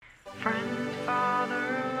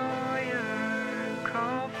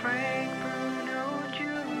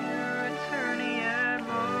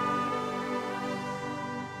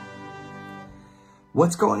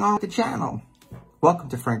What's going on with the channel? Welcome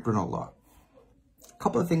to Frank Bruno Law. A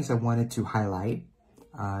couple of things I wanted to highlight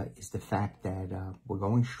is the fact that we're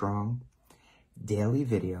going strong. Daily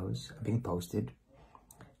videos are being posted.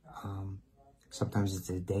 Sometimes it's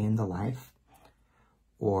a day in the life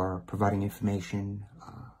or providing information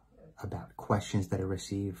about questions that I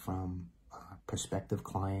receive from prospective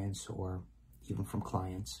clients or even from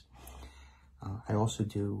clients. I also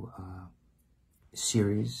do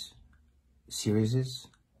series,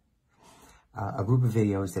 a group of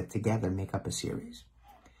videos that together make up a series.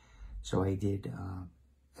 So I did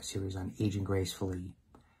a series on aging gracefully,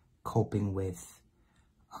 coping with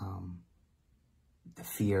the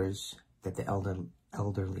fears that the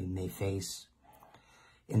elderly may face.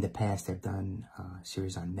 In the past, I've done a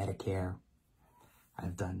series on Medicare.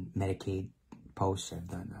 I've done Medicaid posts. I've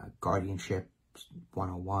done Guardianship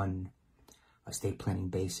 101, estate planning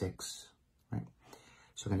basics, right?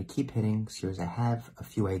 So I'm going to keep hitting series. I have a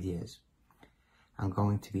few ideas. I'm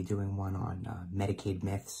going to be doing one on Medicaid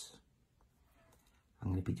myths. I'm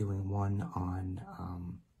going to be doing one on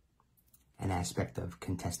an aspect of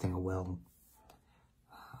contesting a will.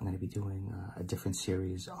 I'm going to be doing a different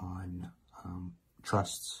series on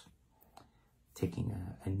trusts, taking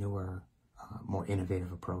a newer, more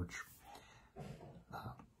innovative approach.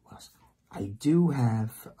 I do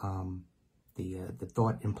have the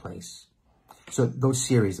thought in place. So those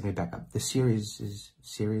series, let me back up. The series is,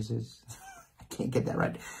 I can't get that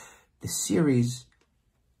right. The series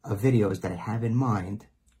of videos that I have in mind,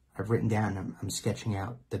 I've written down, I'm sketching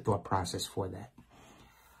out the thought process for that.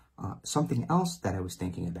 Something else that I was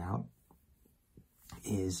thinking about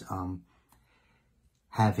is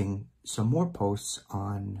having some more posts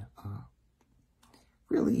on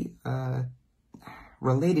really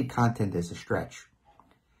related content is a stretch,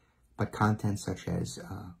 but content such as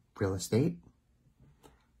real estate,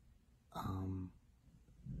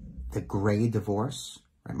 the gray divorce,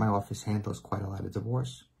 right? My office handles quite a lot of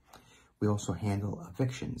divorce. We also handle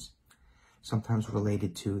evictions, sometimes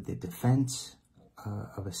related to the defense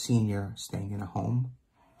of a senior staying in a home.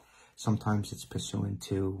 Sometimes it's pursuant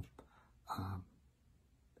to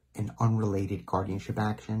an unrelated guardianship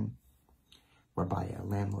action, whereby a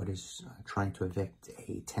landlord is trying to evict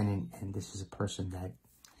a tenant, and this is a person that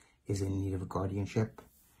is in need of a guardianship.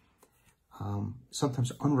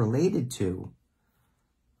 Sometimes unrelated to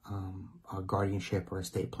a guardianship or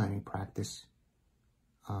estate planning practice.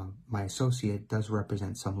 My associate does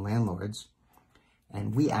represent some landlords,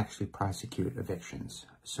 and we actually prosecute evictions.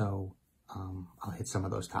 So I'll hit some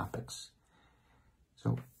of those topics.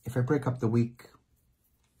 So if I break up the week,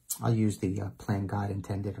 I'll use the plan God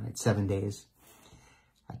intended, right? 7 days.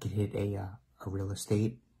 I could hit a real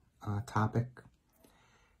estate topic,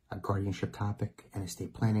 a guardianship topic, an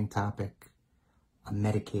estate planning topic, a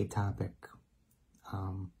Medicaid topic.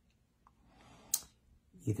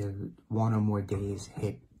 Either one or more days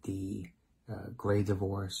hit the gray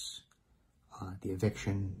divorce, the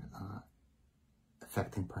eviction,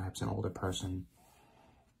 affecting perhaps an older person,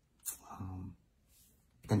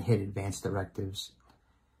 then hit advanced directives,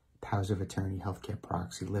 powers of attorney, healthcare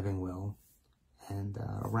proxy, living will, and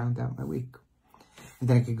round out my week. And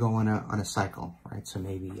then I could go on a cycle, right? So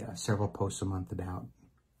maybe several posts a month about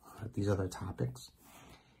these other topics,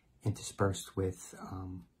 interspersed with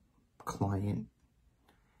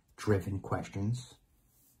client-driven questions.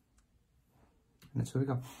 And that's where we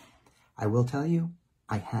go. I will tell you,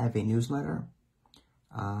 I have a newsletter.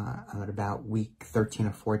 I'm at about week 13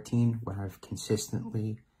 or 14, where I've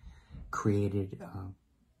consistently created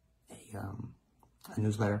a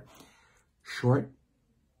newsletter. Short,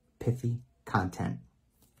 pithy content.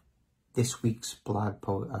 This week's blog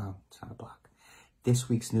post, it's not a blog. This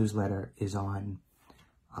week's newsletter is on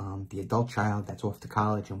the adult child that's off to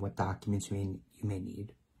college and what documents you may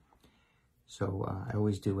need. So I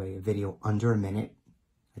always do a video under a minute.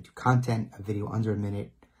 I do content, a video under a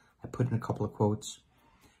minute. I put in a couple of quotes.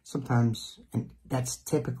 Sometimes, and that's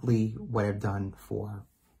typically what I've done for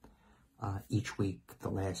each week, the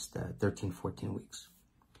last 13, 14 weeks.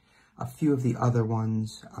 A few of the other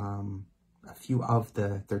ones, a few of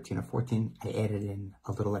the 13 or 14, I added in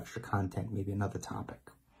a little extra content, maybe another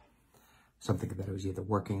topic, something that I was either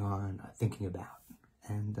working on or thinking about.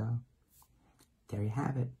 And there you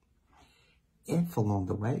have it. If along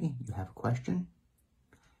the way you have a question,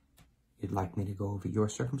 you'd like me to go over your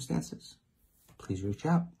circumstances, please reach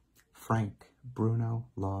out.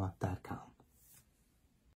 FrankBrunoLaw.com.